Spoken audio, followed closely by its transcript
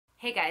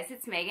Hey guys,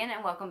 it's Megan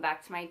and welcome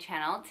back to my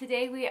channel.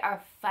 Today we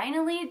are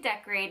finally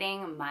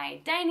decorating my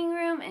dining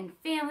room and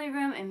family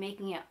room and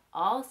making it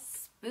all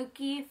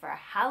spooky for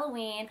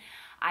Halloween.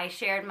 I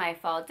shared my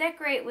fall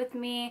decorate with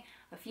me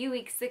a few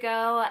weeks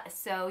ago,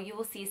 so you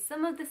will see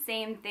some of the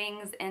same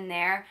things in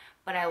there,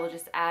 but I will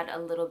just add a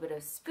little bit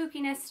of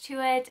spookiness to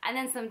it. And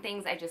then some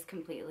things I just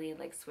completely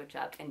switch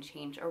up and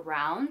change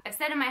around. I've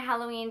said in my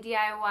Halloween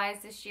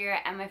DIYs this year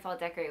and my fall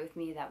decorate with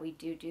me that we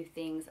do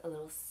things a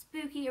little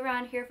spooky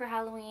around here for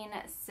Halloween,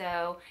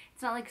 so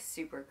it's not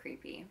super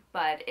creepy,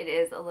 but it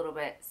is a little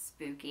bit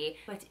spooky.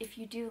 But if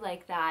you do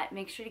like that,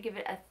 make sure to give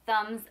it a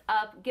thumbs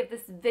up, give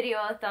this video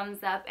a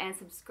thumbs up, and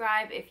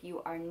subscribe if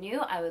you are new.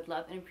 I would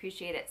love and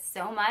appreciate it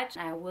so much.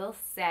 And I will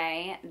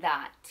say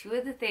that two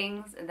of the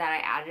things that I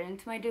added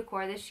into my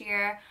decor this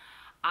year,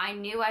 I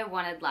knew I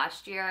wanted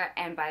last year,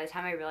 and by the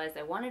time I realized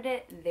I wanted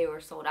it, they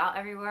were sold out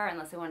everywhere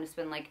unless I wanted to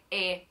spend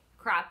a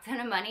crap ton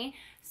of money.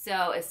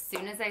 So as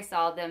soon as I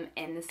saw them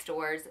in the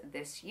stores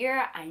this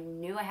year, I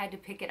knew I had to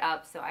pick it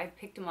up. So I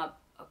picked them up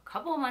a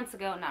couple of months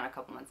ago, not a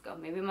couple months ago,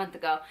 maybe a month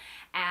ago,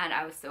 and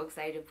I was so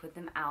excited to put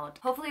them out.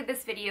 Hopefully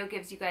this video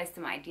gives you guys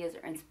some ideas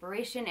or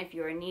inspiration if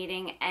you are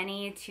needing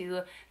any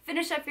to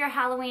finish up your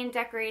Halloween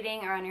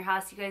decorating around your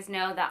house. You guys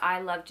know that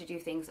I love to do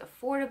things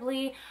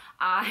affordably.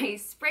 I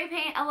spray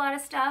paint a lot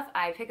of stuff.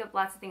 I pick up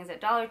lots of things at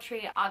Dollar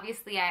Tree.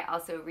 Obviously, I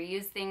also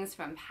reuse things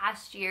from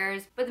past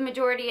years, but the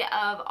majority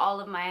of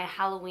all of my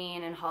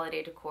Halloween and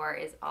holiday decor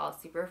is all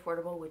super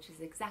affordable, which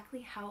is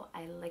exactly how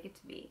I like it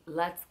to be.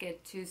 Let's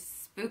get to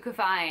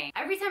spookifying.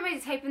 Every time I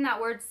type in that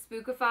word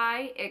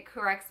spookify, it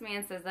corrects me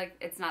and says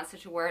it's not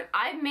such a word.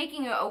 I'm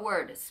making it a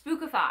word.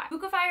 Spookify.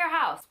 Spookify your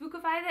house.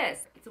 Spookify this.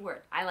 It's a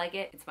word. I like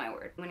it. It's my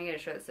word. I'm gonna get a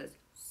shirt that says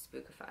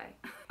spookify.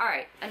 All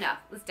right, enough.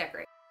 Let's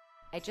decorate.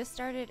 I just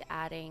started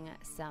adding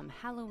some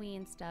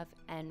Halloween stuff,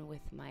 and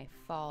with my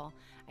fall,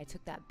 I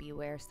took that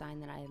beware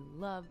sign that I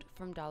loved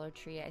from Dollar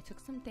Tree. I took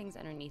some things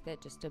underneath it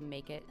just to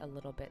make it a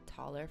little bit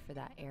taller for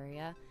that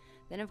area.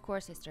 Then of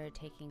course I started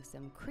taking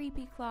some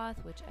creepy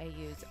cloth, which I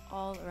use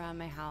all around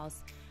my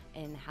house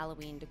in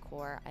Halloween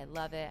decor. I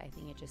love it. I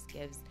think it just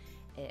gives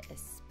it a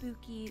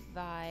spooky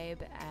vibe,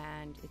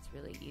 and it's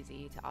really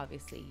easy to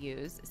obviously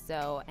use.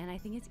 So, and I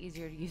think it's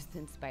easier to use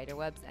than spider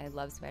webs. I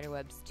love spider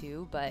webs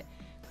too, but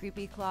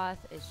creepy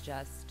cloth is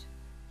just,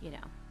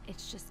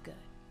 it's just good.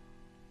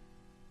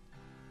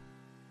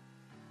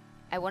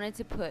 I wanted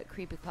to put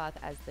creepy cloth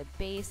as the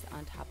base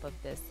on top of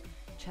this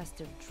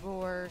chest of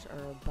drawers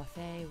or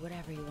buffet,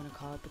 whatever you want to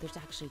call it, but there's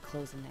actually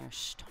clothes in there.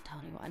 Shh, don't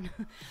tell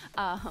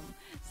anyone.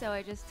 So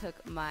I just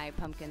took my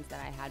pumpkins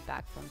that I had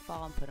back from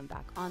fall and put them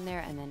back on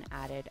there, and then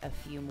added a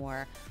few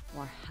more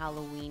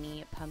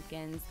Halloween-y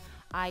pumpkins.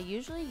 I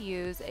usually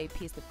use a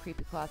piece of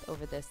creepy cloth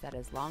over this that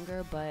is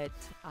longer, but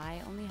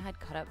I only had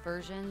cut up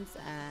versions,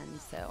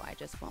 and so I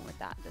just went with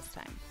that this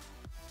time.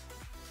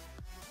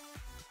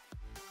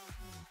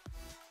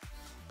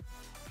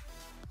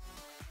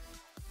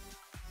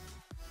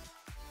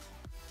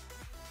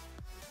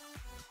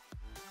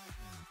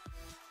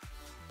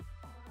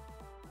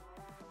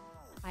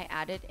 I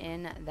added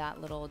in that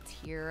little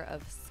tier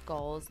of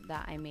skulls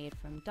that I made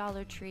from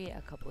Dollar Tree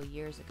a couple of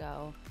years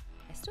ago.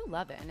 I still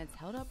love it, and it's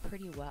held up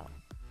pretty well.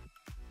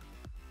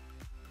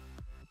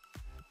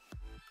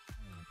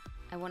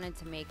 I wanted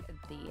to make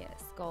the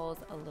skulls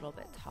a little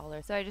bit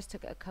taller, so I just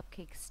took a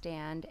cupcake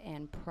stand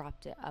and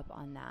propped it up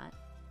on that.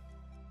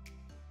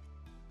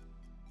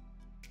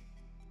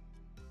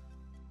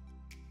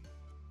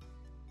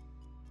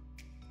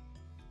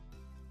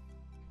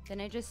 Then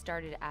I just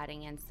started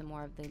adding in some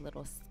more of the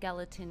little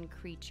skeleton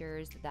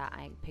creatures that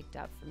I picked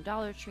up from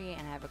Dollar Tree,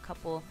 and I have a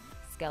couple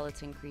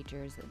skeleton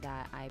creatures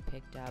that I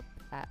picked up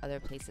at other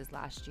places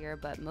last year,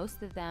 but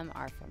most of them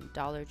are from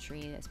Dollar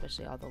Tree,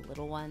 especially all the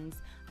little ones.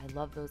 I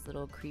love those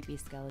little creepy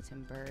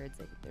skeleton birds.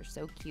 I think they're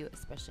so cute,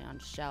 especially on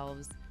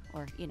shelves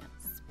or,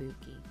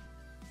 spooky.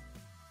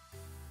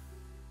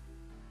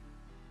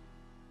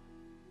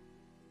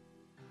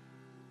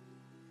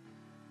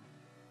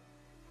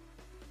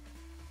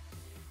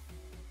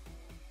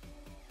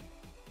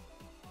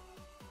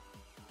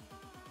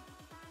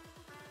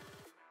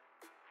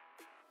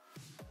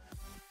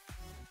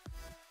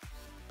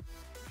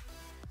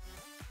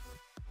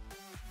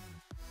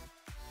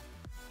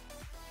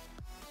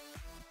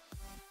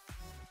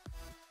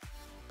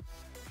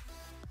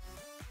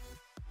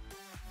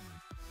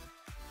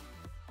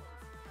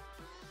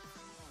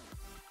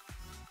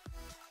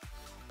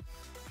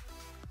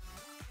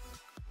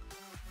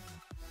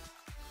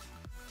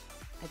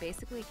 I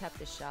basically kept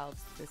the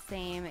shelves the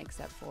same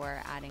except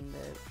for adding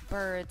the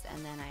birds,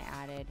 and then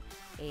I added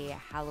a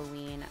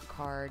Halloween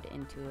card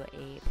into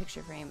a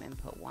picture frame and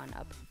put one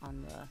up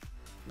on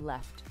the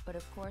left. But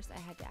of course I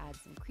had to add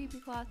some creepy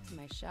cloth to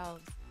my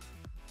shelves.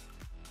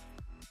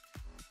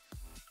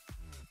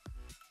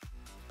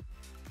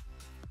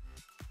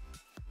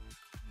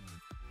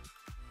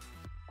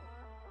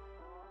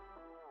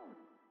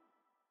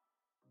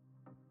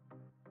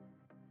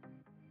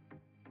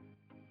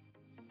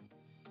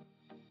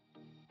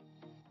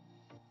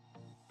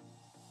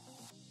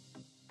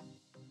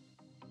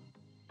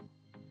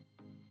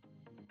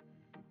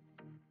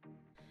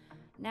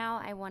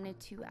 Now I wanted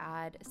to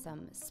add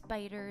some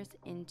spiders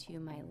into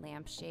my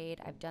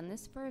lampshade. I've done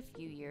this for a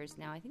few years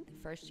now. I think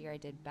the first year I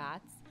did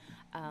bats,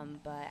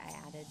 but I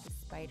added the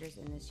spiders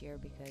in this year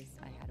because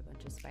I had a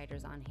bunch of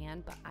spiders on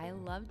hand. But I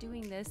love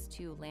doing this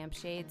to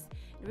lampshades.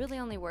 It really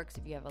only works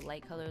if you have a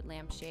light colored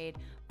lampshade,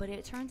 but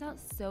it turns out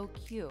so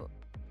cute.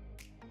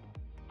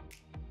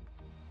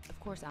 Of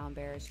course,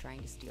 Owlbear is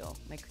trying to steal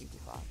my creepy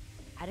cloth.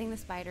 Adding the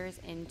spiders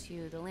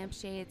into the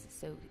lampshades is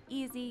so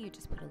easy. You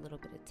just put a little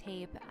bit of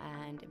tape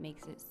and it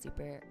makes it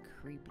super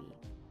creepy.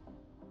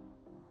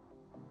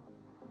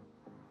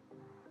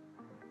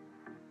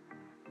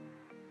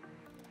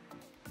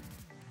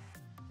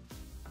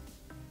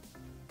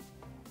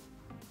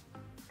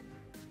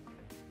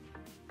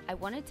 I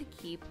wanted to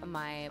keep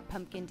my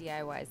pumpkin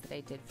DIYs that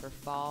I did for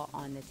fall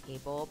on the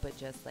table, but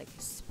just like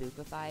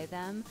spookify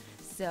them.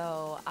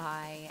 So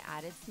I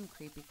added some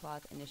creepy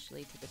cloth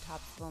initially to the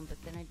tops of them, but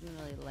then I didn't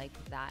really like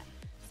that.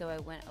 So I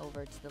went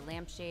over to the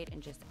lampshade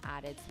and just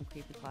added some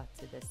creepy cloth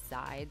to the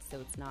side so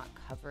it's not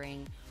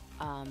covering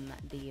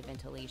the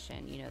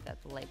ventilation, you know,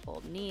 that the light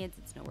bulb needs.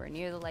 It's nowhere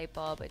near the light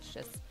bulb. It's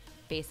just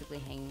basically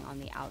hanging on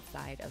the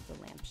outside of the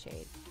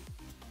lampshade.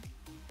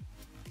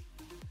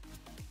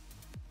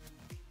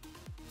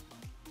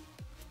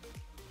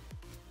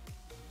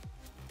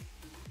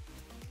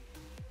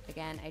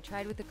 Again, I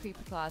tried with the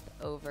creepy cloth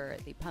over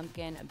the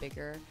pumpkin, a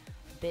bigger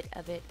bit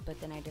of it, but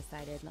then I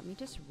decided, let me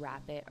just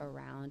wrap it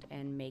around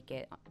and make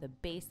it the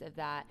base of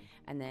that.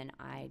 And then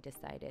I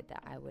decided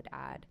that I would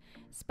add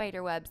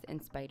spider webs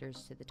and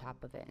spiders to the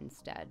top of it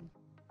instead.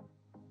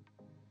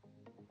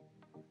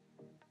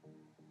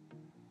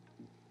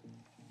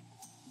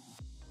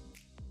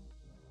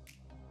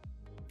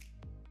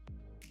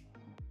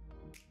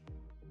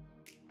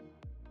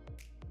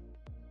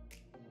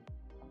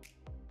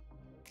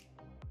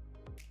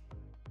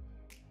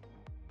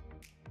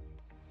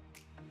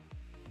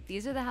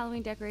 These are the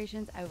Halloween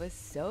decorations I was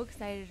so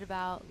excited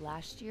about.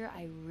 Last year,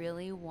 I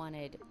really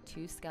wanted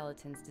 2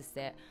 skeletons to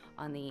sit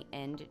on the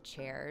end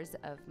chairs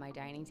of my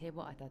dining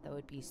table. I thought that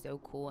would be so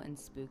cool and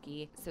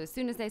spooky. So as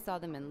soon as I saw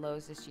them in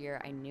Lowe's this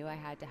year, I knew I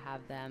had to have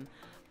them.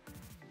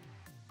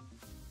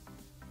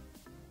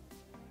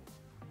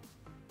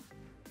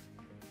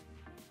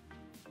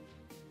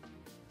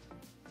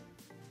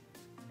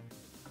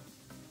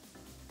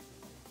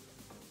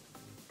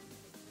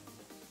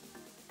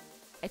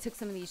 I took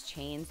some of these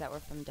chains that were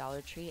from Dollar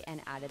Tree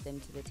and added them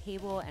to the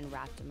table and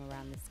wrapped them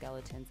around the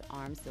skeleton's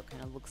arms so it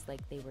kind of looks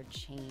like they were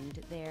chained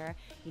there.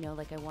 You know,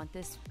 like I want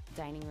this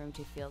dining room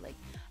to feel like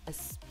a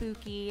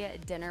spooky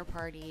dinner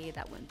party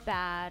that went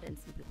bad and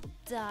some people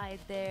died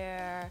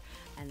there,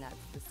 and that's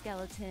the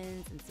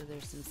skeletons. And so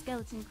there's some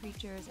skeleton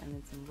creatures and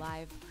then some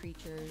live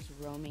creatures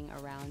roaming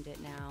around it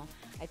now.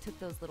 I took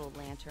those little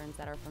lanterns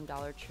that are from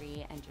Dollar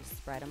Tree and just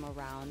spread them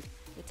around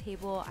the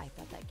table. I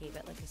thought that gave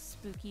it like a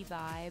spooky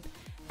vibe.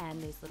 And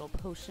these little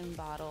potion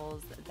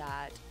bottles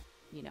that,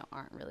 you know,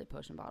 aren't really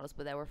potion bottles,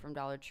 but that were from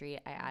Dollar Tree,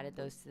 I added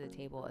those to the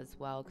table as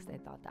well because I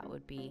thought that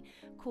would be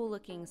cool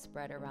looking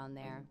spread around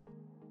there.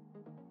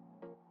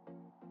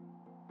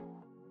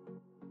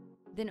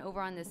 Then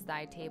over on this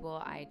side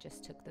table, I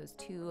just took those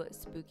 2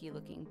 spooky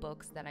looking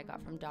books that I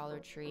got from Dollar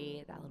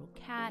Tree, that little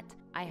cat.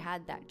 I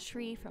had that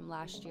tree from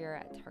last year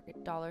at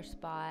Target Dollar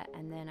Spot,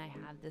 and then I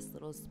have this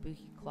little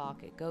spooky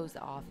clock. It goes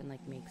off and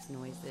like makes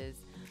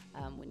noises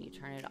when you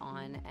turn it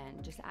on,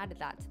 and just added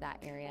that to that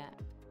area.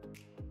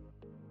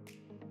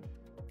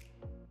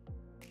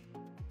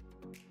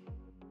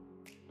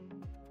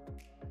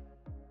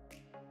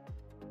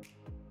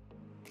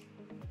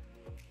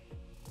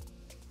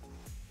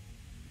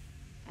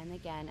 And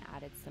again,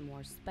 added some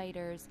more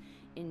spiders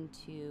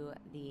into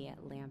the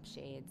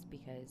lampshades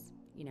because,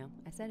 you know,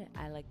 I said it,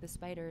 I like the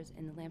spiders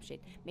in the lampshade.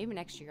 Maybe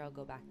next year I'll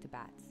go back to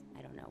bats.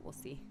 I don't know, we'll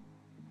see.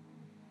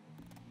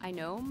 I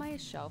know my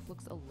shelf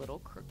looks a little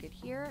crooked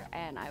here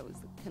and I was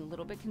a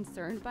little bit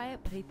concerned by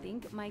it, but I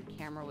think my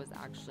camera was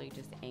actually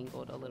just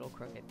angled a little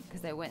crooked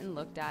because I went and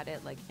looked at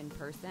it like in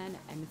person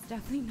and it's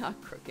definitely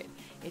not crooked.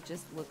 It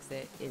just looks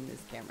it in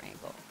this camera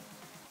angle.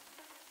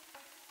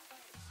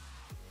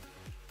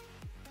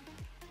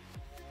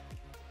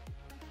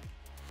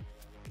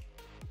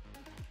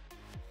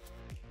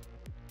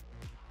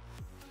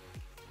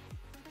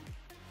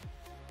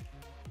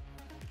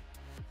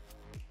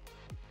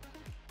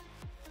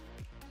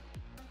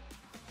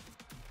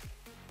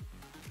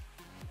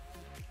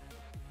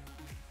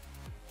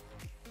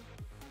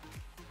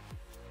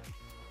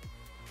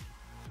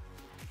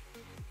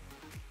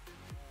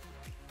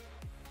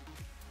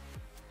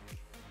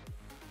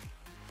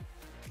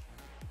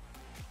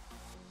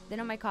 Then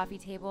on my coffee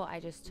table,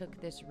 I just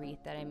took this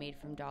wreath that I made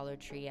from Dollar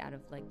Tree out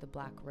of like the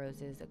black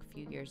roses a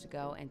few years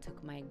ago and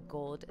took my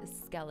gold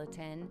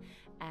skeleton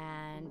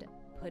and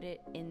put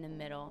it in the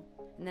middle.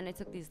 And then I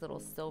took these little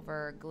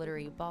silver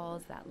glittery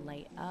balls that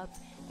light up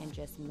and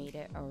just made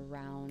it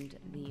around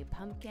the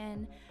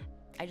pumpkin.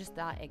 I just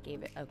thought it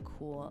gave it a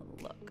cool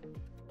look.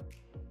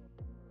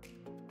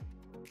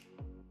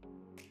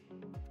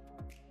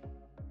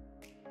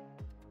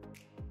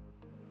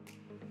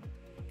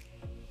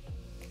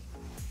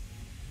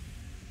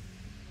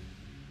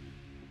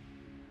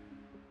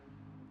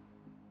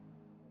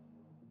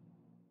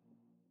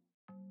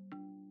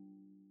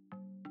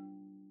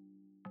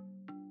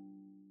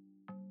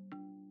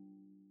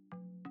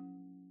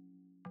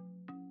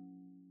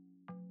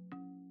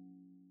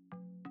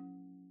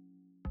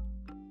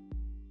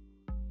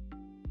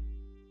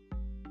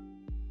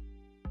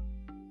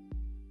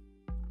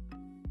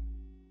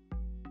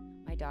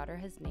 daughter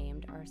has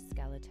named our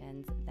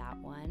skeletons. That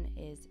one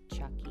is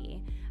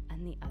Chucky,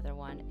 and the other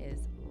one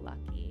is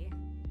Lucky.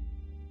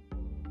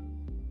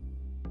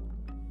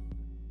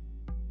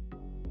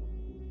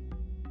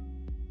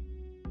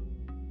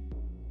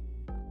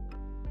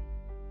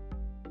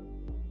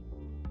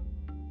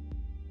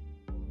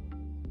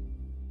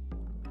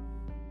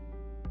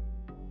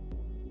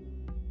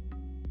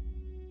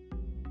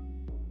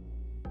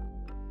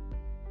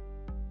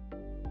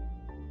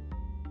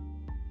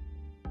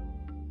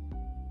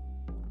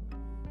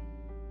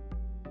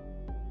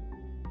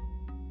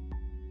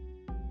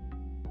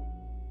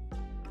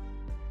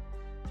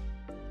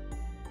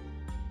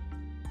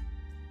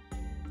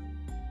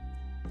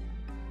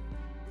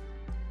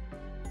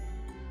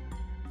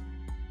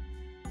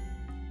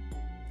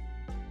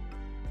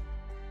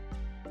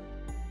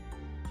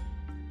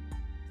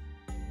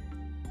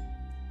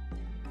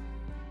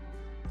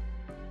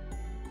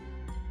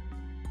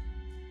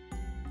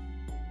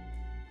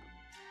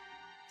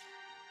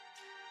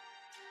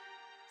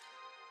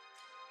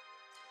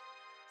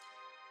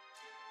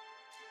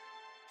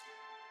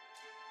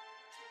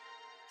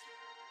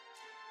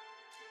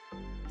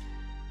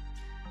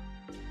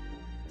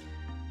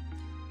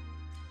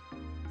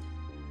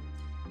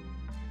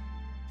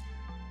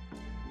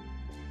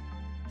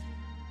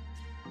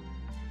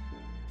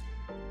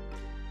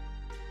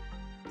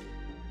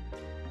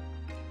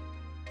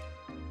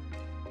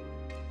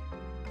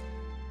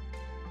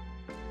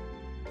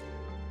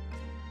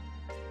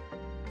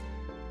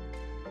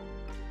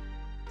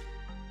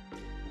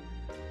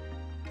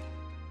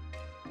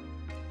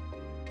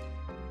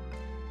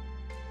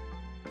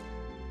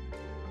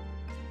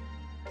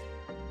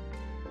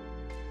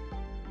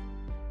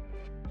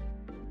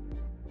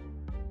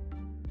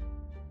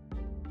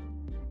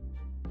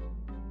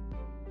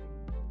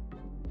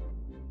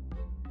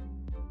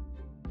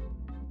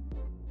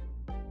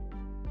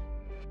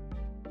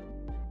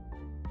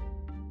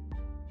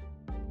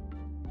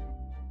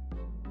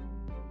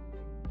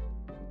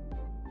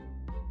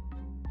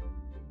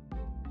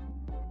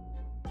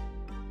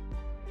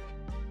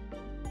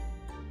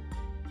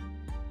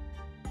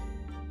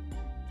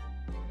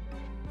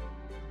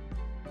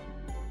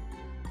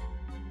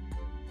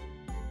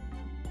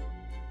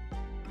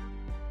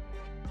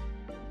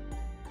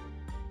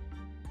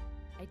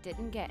 I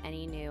didn't get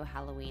any new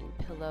Halloween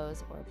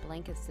pillows or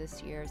blankets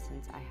this year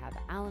since I have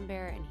Alan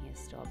Bear and he is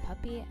still a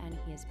puppy and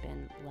he has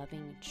been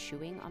loving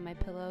chewing on my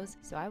pillows,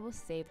 so I will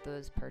save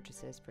those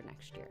purchases for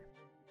next year.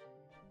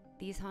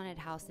 These haunted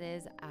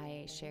houses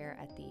I share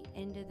at the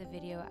end of the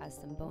video as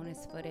some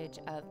bonus footage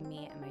of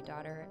me and my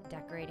daughter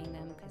decorating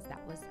them, because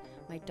that was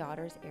my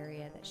daughter's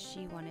area that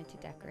she wanted to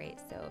decorate.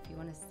 So if you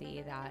want to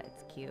see that,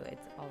 it's cute.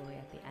 It's all the way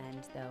at the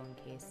end though,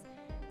 in case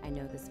I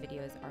know this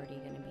video is already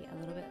going to be a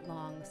little bit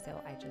long, so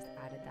I just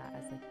added that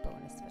as like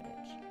bonus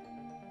footage.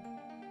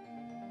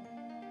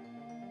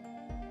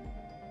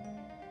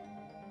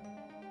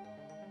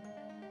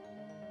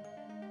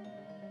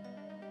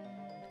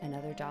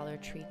 Another Dollar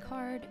Tree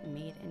card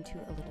made into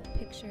a little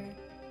picture,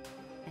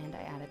 and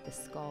I added the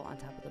skull on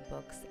top of the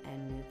books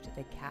and moved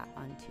the cat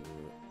onto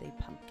the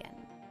pumpkin.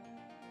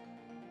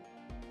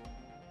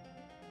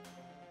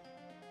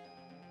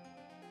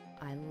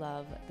 I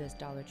love this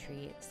Dollar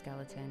Tree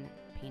skeleton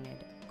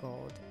painted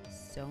gold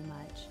so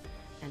much,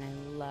 and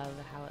I love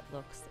how it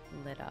looks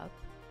lit up.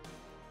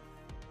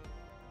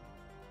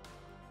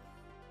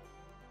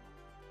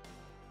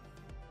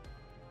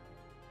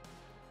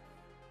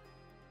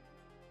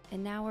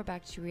 And now we're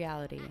back to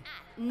reality.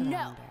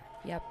 No.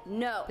 Yep.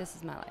 No. This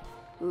is my life.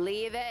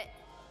 Leave it.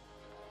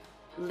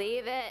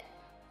 Leave it.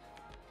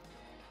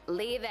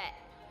 Leave it.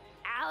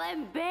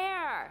 Alan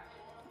Bear.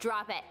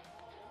 Drop it.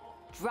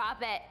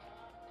 Drop it.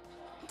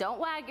 Don't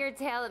wag your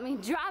tail at me.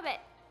 Drop it.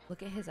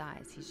 Look at his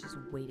eyes. He's just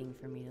waiting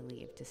for me to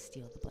leave to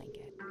steal the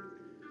blanket.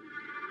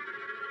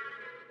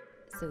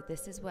 So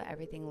this is what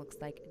everything looks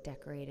like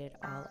decorated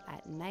all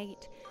at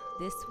night.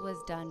 This was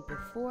done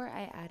before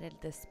I added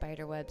the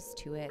spider webs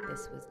to it.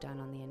 This was done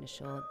on the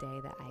initial day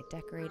that I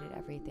decorated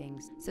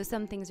everything. So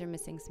some things are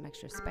missing, some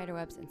extra spider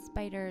webs and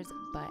spiders,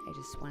 but I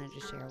just wanted to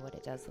share what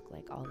it does look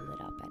like all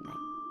lit up at night.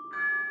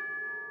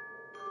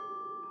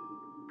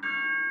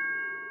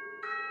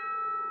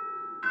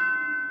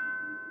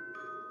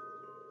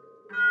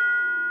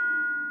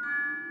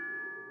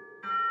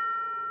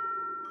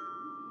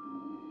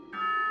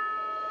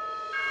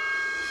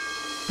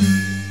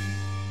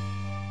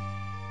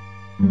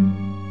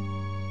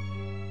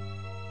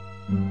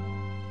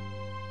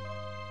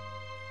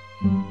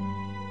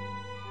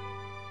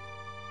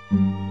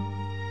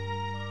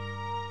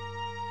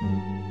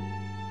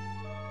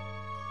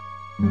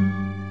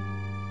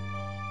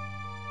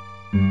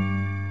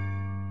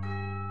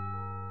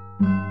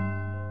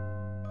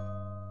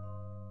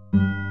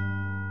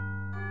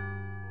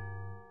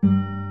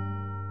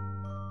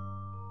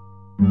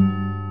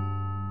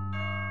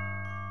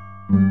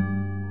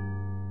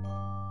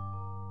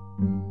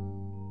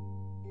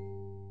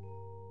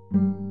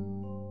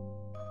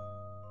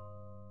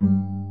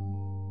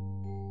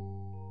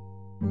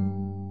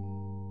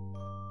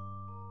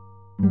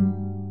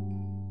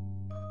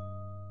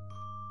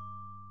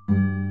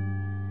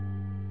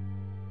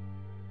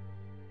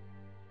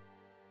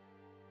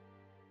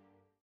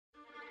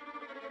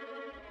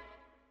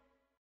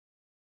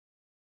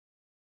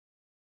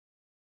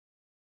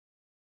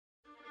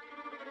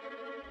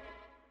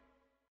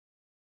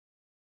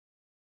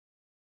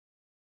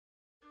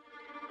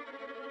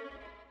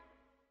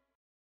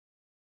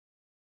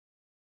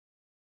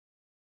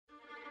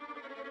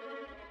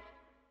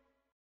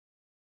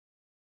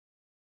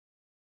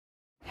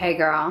 Hey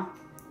girl,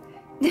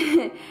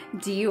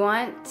 do you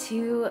want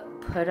to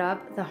put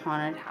up the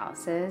haunted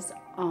houses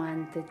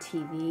on the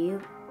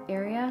TV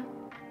area?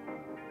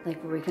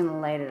 Like where we can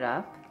light it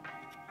up?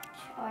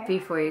 Sure.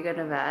 Before you go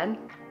to bed?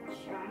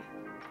 Sure.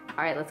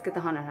 All right, let's get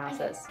the haunted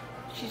houses.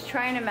 She's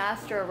trying to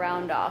master a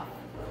round off.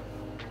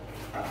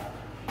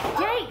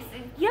 Yikes,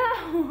 yo!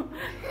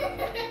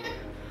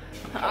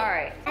 All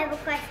right. I have a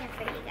question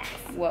for you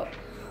guys. Whoa.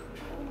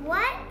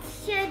 What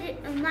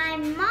should my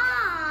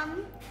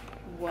mom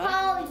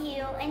call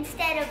you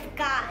instead of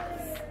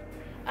guys?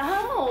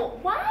 Oh,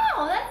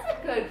 wow,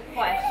 that's a good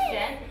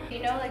question. You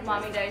know, like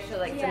Mommy Daddy Show,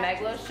 like the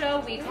Megalo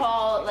Show, we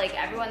call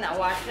like everyone that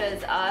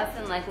watches us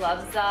and like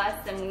loves us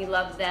and we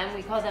love them,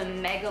 we call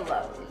them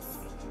Megalos.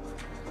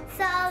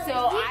 So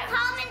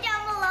comment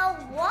down below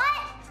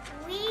what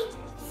we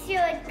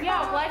should call.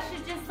 Yeah, what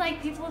should just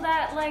like people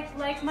that like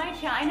my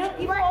channel. I know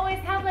people always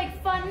have like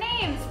fun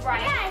names,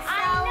 right? Yeah,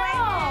 so we're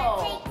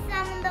gonna take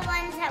some of the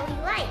ones that we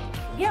like.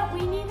 Yeah,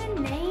 we need a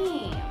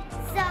name.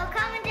 So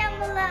comment down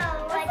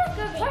below. That's a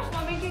good question.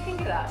 What made you think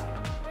of that?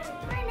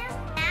 Right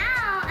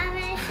now I'm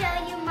gonna show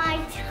you my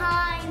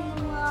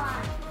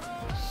timeline.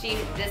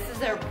 This is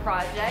her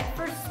project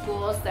for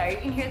school. Sorry, you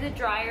can hear the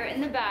dryer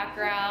in the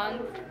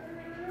background.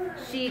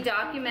 She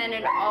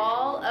documented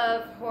all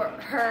of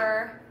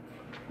her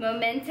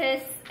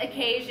momentous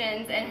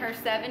occasions in her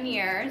 7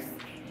 years.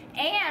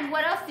 And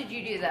what else did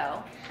you do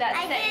though that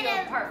set you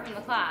apart from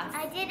the class?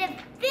 I did a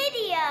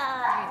video.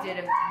 You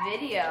did a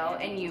video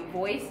and you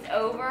voiced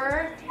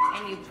over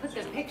and you put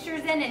the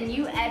pictures in and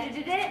you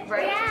edited it,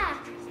 right? Yeah.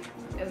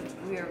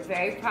 We were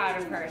very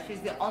proud of her. She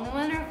was the only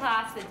one in her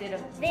class that did a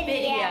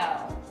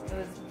video. It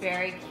was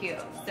very cute,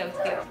 so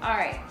cute. All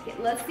right,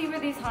 let's see where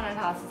these haunted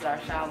houses are,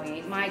 shall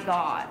we? My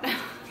God.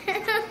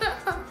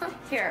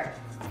 Here,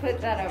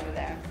 put that over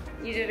there.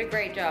 You did a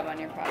great job on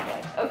your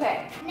project.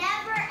 Okay.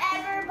 Never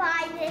ever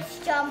buy this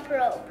jump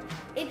rope.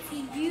 It's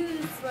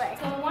useless.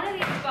 So in one of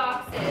these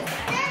boxes, There's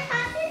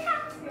haunted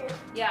houses.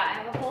 yeah, I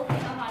have a whole thing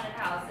of haunted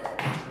houses.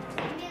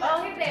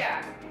 Oh, here they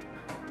are.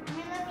 Let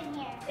me look in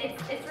here.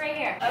 It's right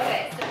here.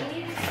 Okay, so we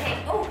need to take,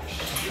 oh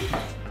shoot.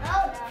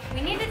 Oh no.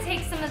 We need to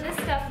take some of this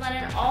stuff,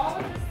 Lennon. All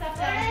of this stuff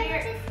down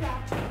here.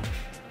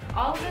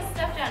 All of this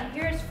stuff down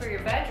here is for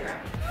your bedroom.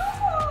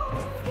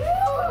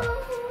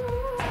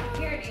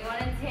 Here, do you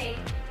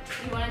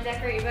want to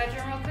decorate your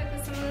bedroom real quick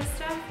with some of this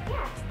stuff?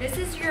 Yeah. This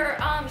is your,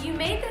 you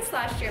made this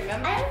last year,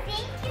 remember? I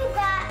think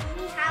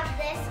we have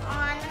this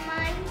on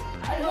my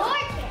floor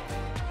kit.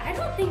 I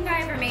don't think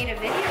I ever made a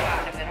video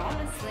out of it,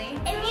 honestly.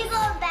 If you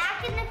go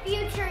back in the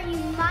future, you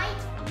might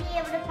be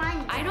able to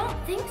find it. I don't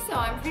think so.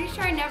 I'm pretty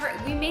sure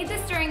we made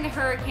this during the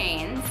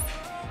hurricanes,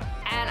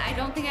 and I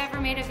don't think I ever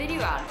made a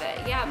video out of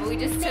it. Yeah, but we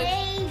just took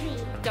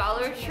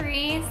Dollar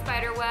Tree,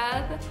 spider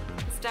web,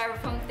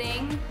 styrofoam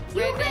thing,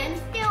 ribbon. You can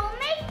still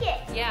make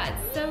it. Yeah,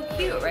 it's so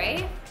cute,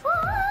 right?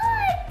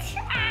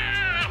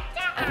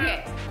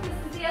 Okay,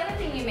 this is the other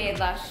thing you made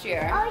last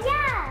year. Oh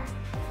yeah.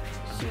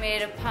 She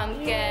made a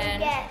pumpkin. You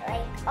get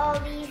like all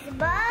these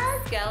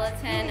bugs.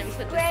 Skeleton and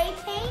put spray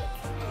paint.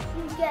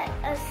 You get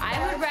a skeleton.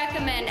 I would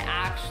recommend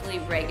actually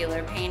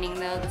regular painting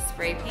though. The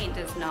spray paint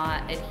does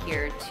not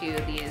adhere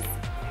to these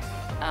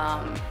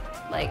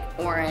like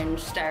orange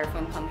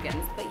styrofoam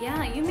pumpkins. But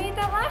yeah, you made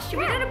that last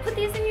year. We gotta put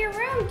these in your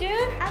room, dude.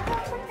 I'm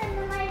gonna put them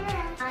in my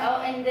room.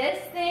 Oh, and this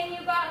thing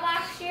you got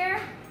last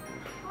year?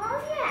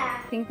 Oh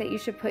yeah. I think that you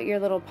should put your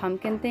little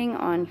pumpkin thing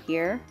on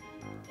here.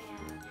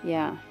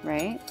 Yeah,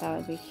 right? That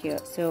would be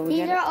cute. So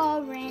These are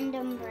all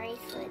random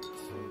bracelets.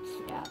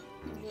 Yeah.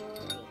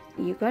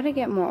 You gotta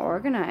get more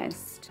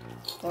organized.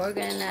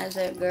 Organize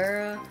it,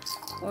 girl.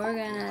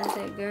 Organize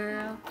it,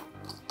 girl.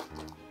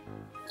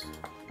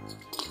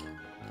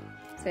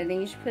 So I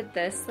think you should put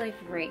this like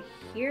right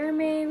here,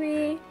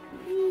 maybe.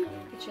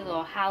 Get your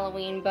little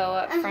Halloween bow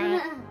up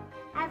front.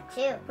 I have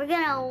two. We're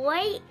gonna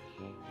wait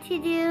to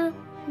do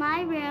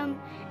my room,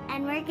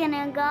 and we're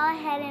gonna go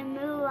ahead and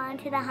move on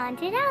to the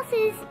haunted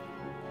houses.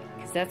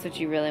 Because that's what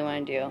you really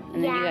want to do.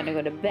 And then you gotta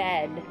go to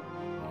bed.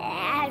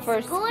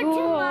 For school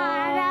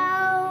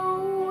tomorrow.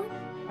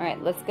 Alright,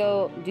 let's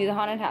go do the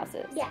haunted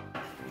houses. Yeah.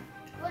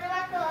 What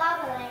about the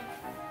lava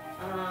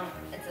lamp?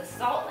 It's a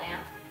salt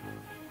lamp.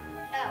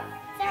 Oh,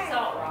 sorry.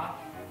 Salt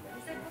rock.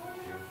 Is it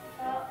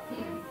called?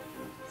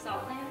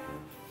 Salt lamp?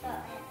 Salt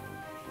lamp.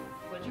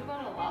 What'd you call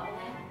it? A lava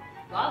lamp?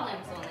 Lava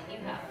lamp's the one that you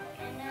have.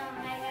 I know,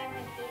 I got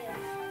it too.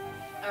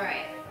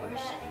 Alright, I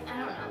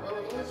don't know.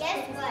 Let's Guess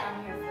put this what?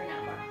 down here for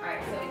now.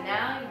 Alright, so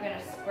now you're going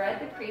to spread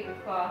the creepy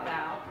cloth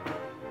out.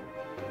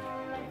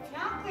 But it's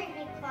not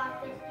creepy cloth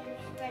if you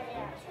spread it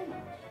out too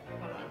much.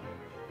 Hold on.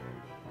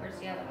 Where's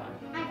the other one?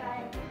 I got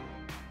it.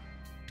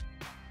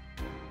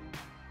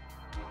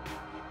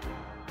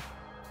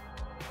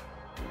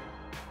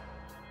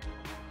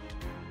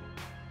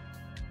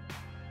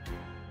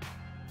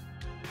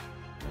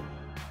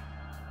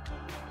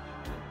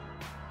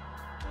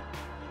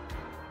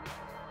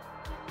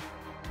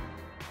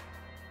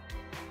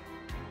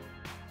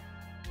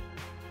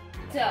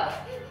 So,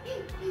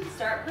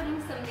 start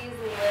putting some of these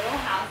little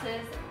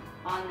houses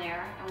on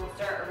there, and we'll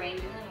start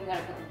arranging them. We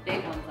gotta put the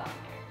big ones on there.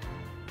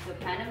 So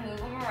kind of move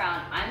them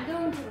around. I'm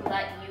going to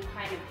let you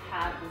kind of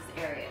have this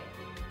area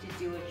to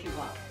do what you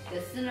want.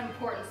 This is an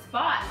important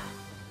spot.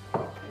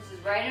 This is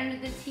right under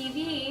the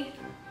TV.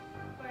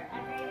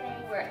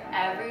 Where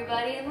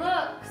everybody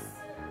looks.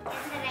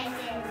 That's what I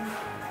did.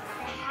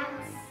 The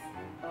house.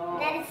 Oh.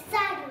 That is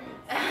sideways.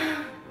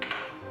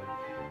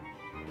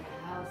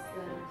 The house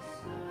that is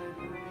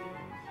sideways.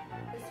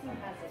 This one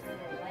has a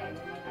little light. We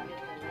never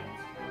get the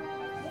lights from.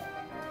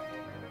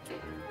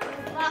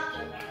 We're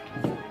walking.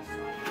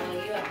 Well,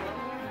 you have one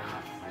more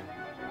house.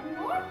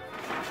 More?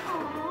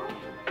 Aww.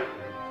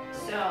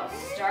 So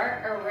start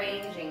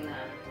arranging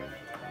them.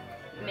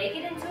 Make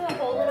it into a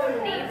whole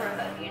little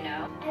neighborhood, you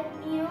know?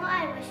 You know what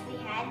I wish we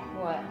had?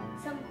 What?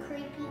 Some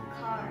creepy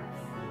cars.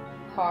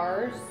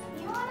 Cars?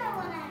 You know what I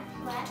want to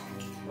collect?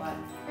 What?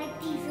 Like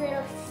these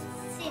little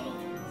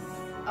cities.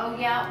 Oh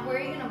yeah, where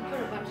are you gonna put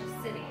a bunch of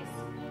cities?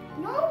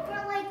 No, for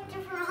like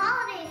different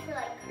holidays, for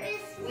like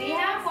Christmas. We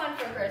have one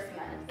for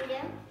Christmas. We do?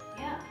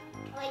 Yeah.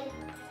 Like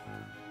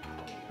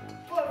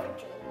 4th of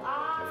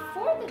July.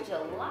 4th of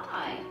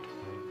July.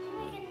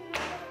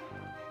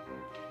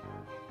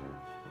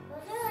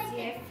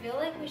 See, I feel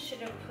like we should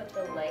have put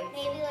the lights.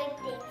 Maybe like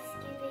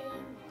Thanksgiving.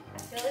 I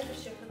feel like we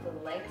should put the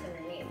lights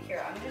underneath.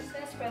 Here, I'm just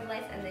gonna spread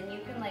lights, and then you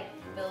can like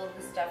build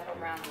the stuff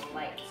around the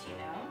lights, you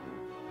know?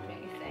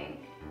 Don't you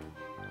think?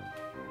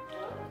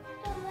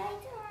 The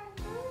lights aren't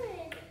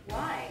good.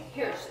 Why?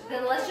 Here,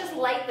 then let's just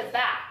light the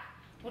back.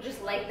 We'll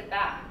just light the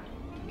back.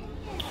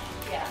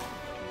 Yeah.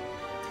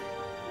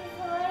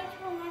 The lights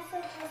will mess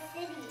up the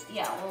city.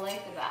 Yeah, we'll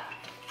light the back.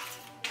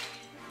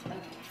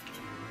 Okay.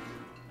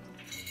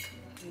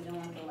 We don't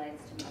want the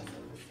lights to mess up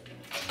the city.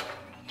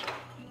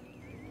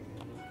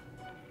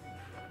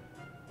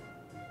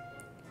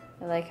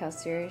 I like how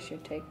serious you're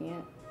taking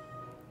it.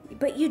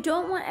 But you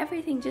don't want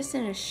everything just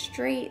in a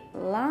straight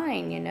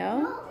line, you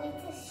know? No,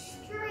 it's a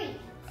street.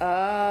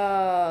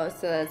 Oh,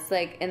 so it's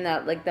like in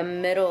that, like the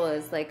middle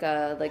is like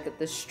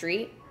the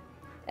street,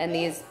 and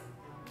This is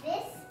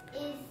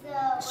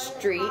where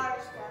Street. the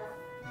cars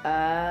go.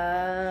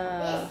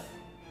 Oh.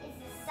 This is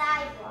the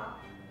sidewalk.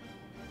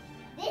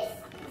 This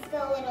is the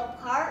little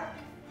park.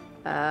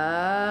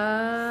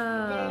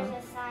 Oh. There's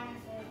a sign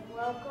that says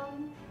welcome.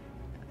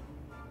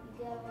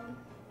 You go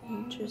in.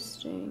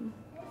 Interesting.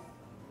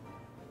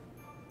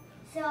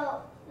 So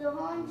the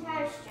whole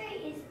entire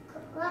street is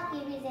lucky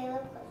because they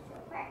live close to a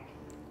park.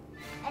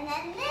 And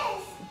then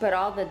this. But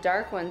all the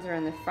dark ones are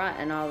in the front,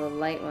 and all the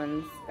light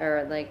ones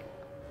are like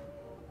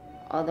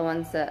all the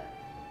ones that.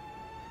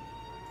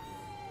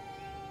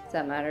 Does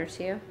that matter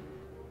to you?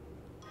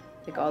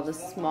 Like all the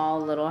small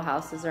little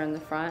houses are in the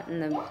front,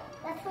 and then. Yeah,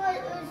 that's what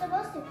it was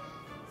supposed to.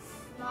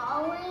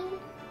 Small wing,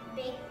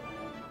 big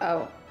wing.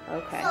 Oh,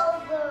 okay. So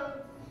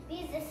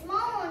the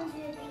small ones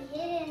would be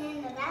hidden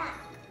in the back.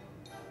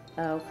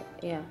 Oh, okay.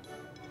 Yeah.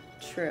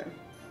 True.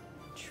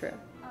 True.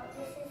 Oh,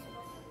 this is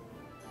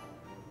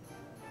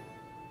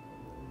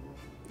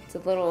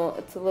supposed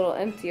It's a little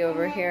empty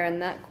over here in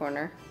that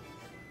corner.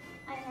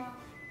 I know.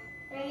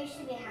 There used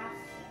to be a house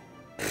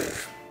here.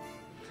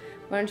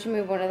 Why don't you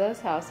move one of those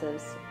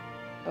houses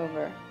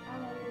over?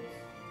 I'm gonna lose.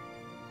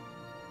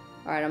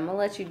 All right, I'm gonna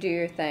let you do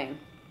your thing.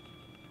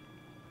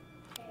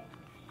 Okay.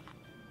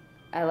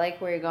 I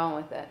like where you're going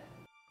with it.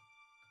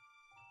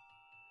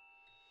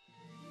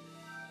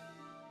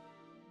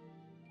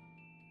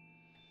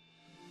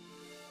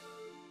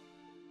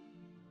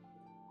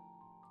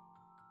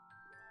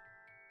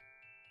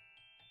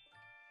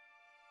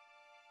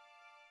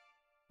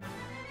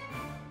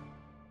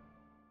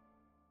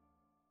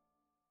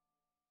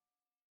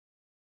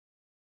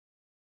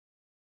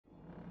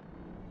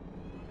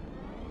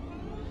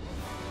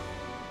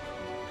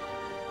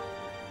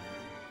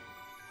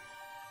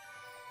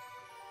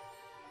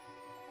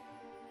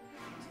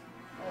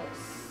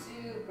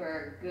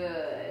 Super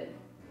good.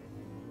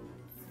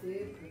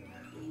 Super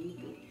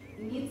creepy.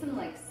 You need some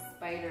like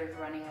spiders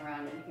running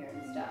around in here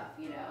and stuff,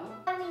 you know?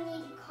 And we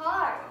need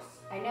cars.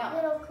 I know.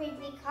 Little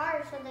creepy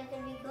cars so they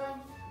can be going.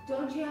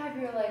 Don't you have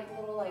your like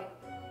little like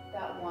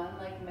that one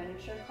like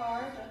miniature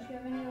car? Don't you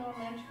have any little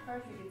miniature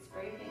cars you could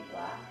spray paint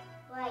black?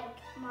 Like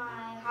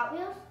my Hot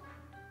Wheels?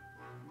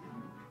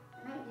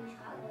 I don't use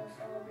Hot Wheels,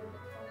 so it'll be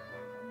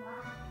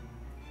before.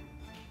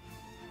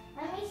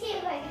 Let me see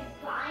if I can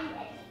find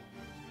any.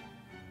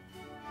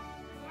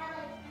 They have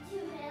like 2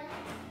 million.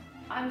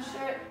 I'm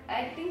sure,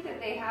 I think that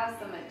they have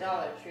some at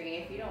Dollar Tree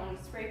if you don't want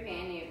to spray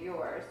paint any of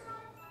yours.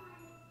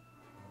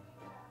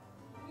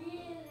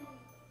 Creepy.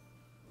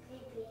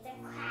 It's a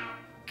crab.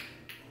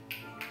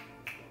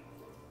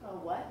 Oh,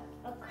 what?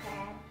 A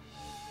crab.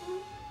 A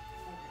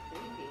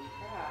creepy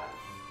crab.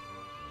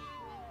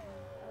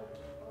 A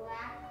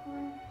black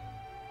one.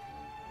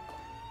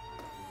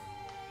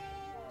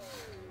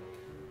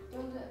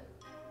 Don't it?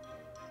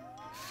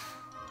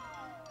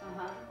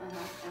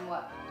 And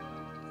what?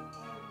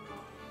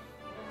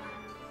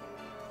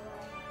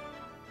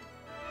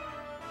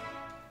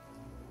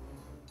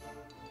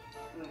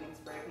 We can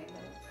spray paint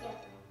those? Yeah.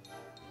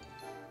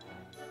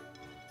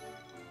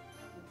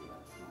 We'll do that.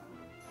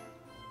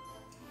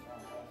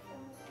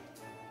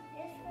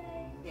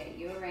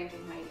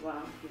 anything, honey.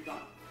 Well, keep going.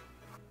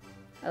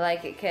 I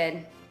like it,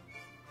 kid.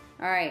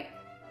 All right.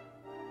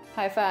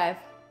 High five.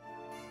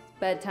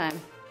 Bedtime.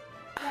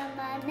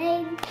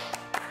 Lemonade,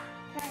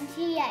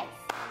 crunchy ice,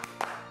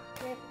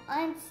 with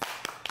uns,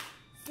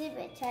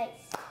 super ice.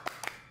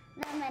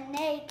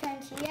 Lemonade,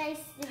 crunchy ice,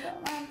 super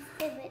uns,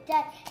 super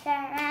ice.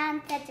 Turn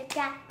around, touch a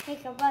cat,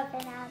 take a rub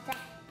and outside.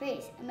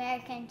 Breeze,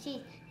 American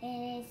cheese,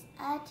 it is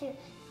a two.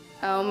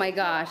 Oh my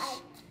gosh.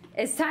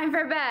 It's time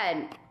for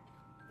bed.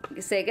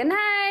 Say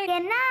goodnight.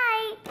 Good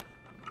night.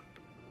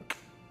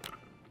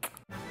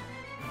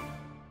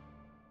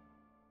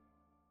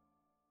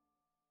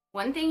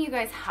 One thing you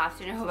guys have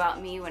to know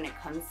about me when it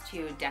comes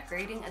to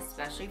decorating,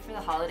 especially for the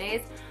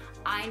holidays,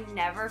 I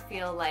never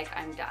feel like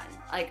I'm done.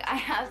 Like, I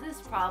have this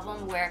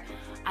problem where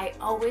I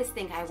always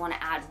think I want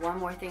to add one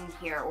more thing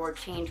here or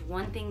change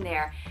one thing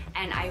there,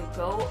 and I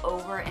go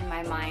over in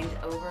my mind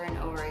over and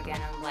over again.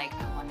 I'm like,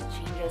 I want to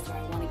change this, or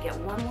I want to get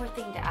one more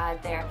thing to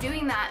add there.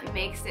 Doing that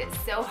makes it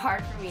so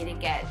hard for me to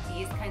get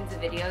these kinds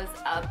of videos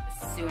up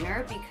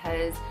sooner,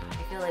 because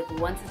I feel like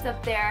once it's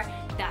up there,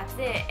 that's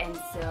it. And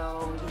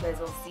so you guys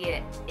will see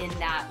it in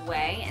that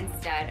way,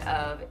 instead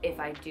of if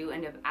I do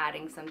end up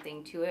adding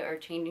something to it or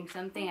changing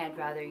something, I'd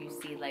rather you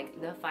see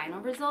like the final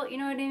result, you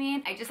know what I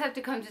mean? I just have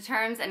to come to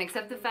terms and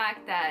accept the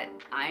fact that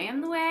I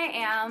am the way I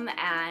am,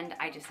 and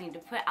I just need to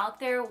put out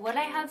there what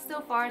I have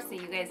so far so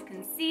you guys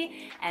can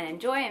see and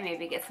enjoy and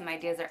maybe get some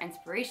ideas or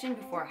inspiration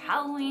before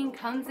Halloween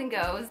comes and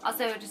goes.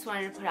 Also, I just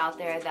wanted to put out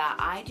there that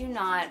I do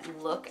not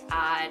look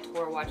at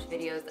or watch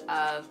videos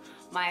of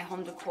my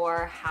home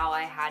decor how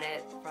I had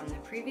it from the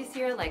previous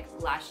year. Like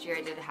last year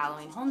I did a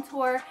Halloween home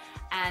tour,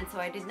 and so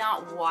I did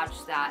not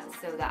watch that,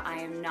 so that I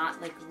am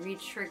not like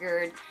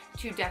re-triggered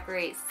to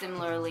decorate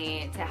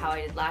similarly to how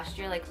I did last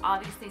year. Like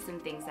obviously some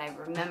things I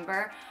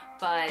remember,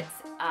 but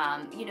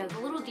you know, the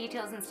little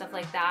details and stuff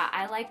like that,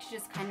 I like to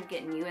just kind of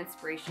get new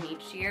inspiration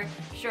each year.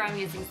 Sure, I'm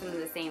using some of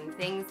the same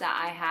things that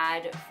I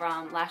had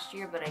from last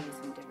year, but I use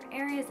them in different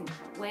areas and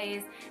different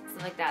ways,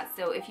 stuff like that.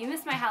 So if you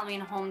missed my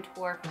Halloween home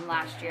tour from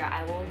last year,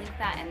 I will link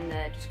that in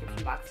the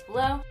description box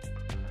below.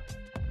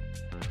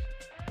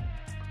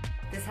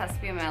 This has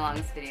to be my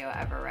longest video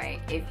ever,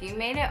 right? If you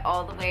made it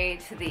all the way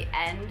to the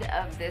end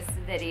of this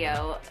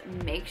video,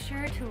 make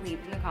sure to leave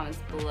in the comments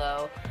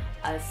below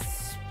a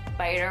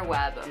spider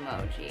web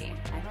emoji.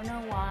 I don't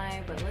know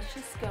why, but let's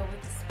just go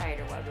with the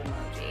spider web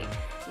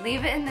emoji.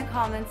 Leave it in the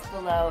comments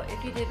below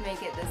if you did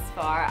make it this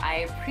far.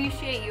 I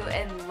appreciate you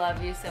and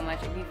love you so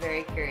much. I'd be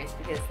very curious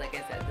because, like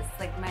I said, this is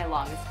like my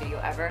longest video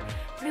ever.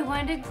 But I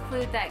wanted to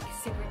include that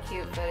super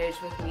cute footage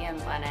with me and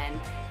Lennon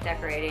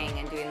decorating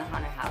and doing the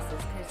haunted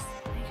houses, because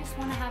I just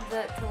want to have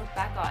that to look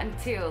back on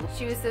too.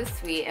 She was so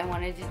sweet and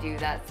wanted to do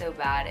that so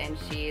bad, and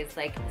she is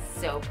like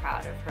so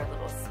proud of her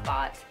little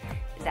spot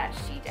that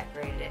she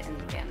decorated it in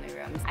the family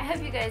rooms. I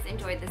hope you guys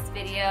enjoyed this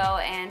video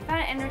and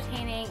found it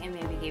entertaining and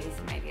maybe gave you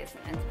some ideas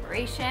and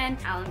inspiration.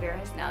 Alan Bear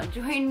has now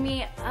joined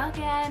me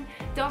again.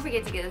 Don't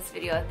forget to give this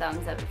video a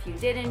thumbs up if you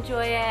did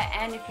enjoy it,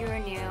 and if you're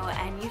new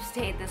and you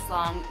stayed this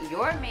long,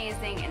 you're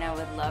amazing, and I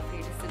would love for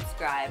you to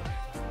subscribe.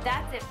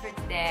 That's it for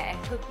today.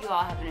 I hope you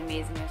all have an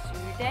amazing rest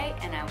of your day,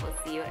 and I will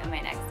see you in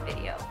my next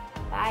video.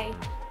 Bye.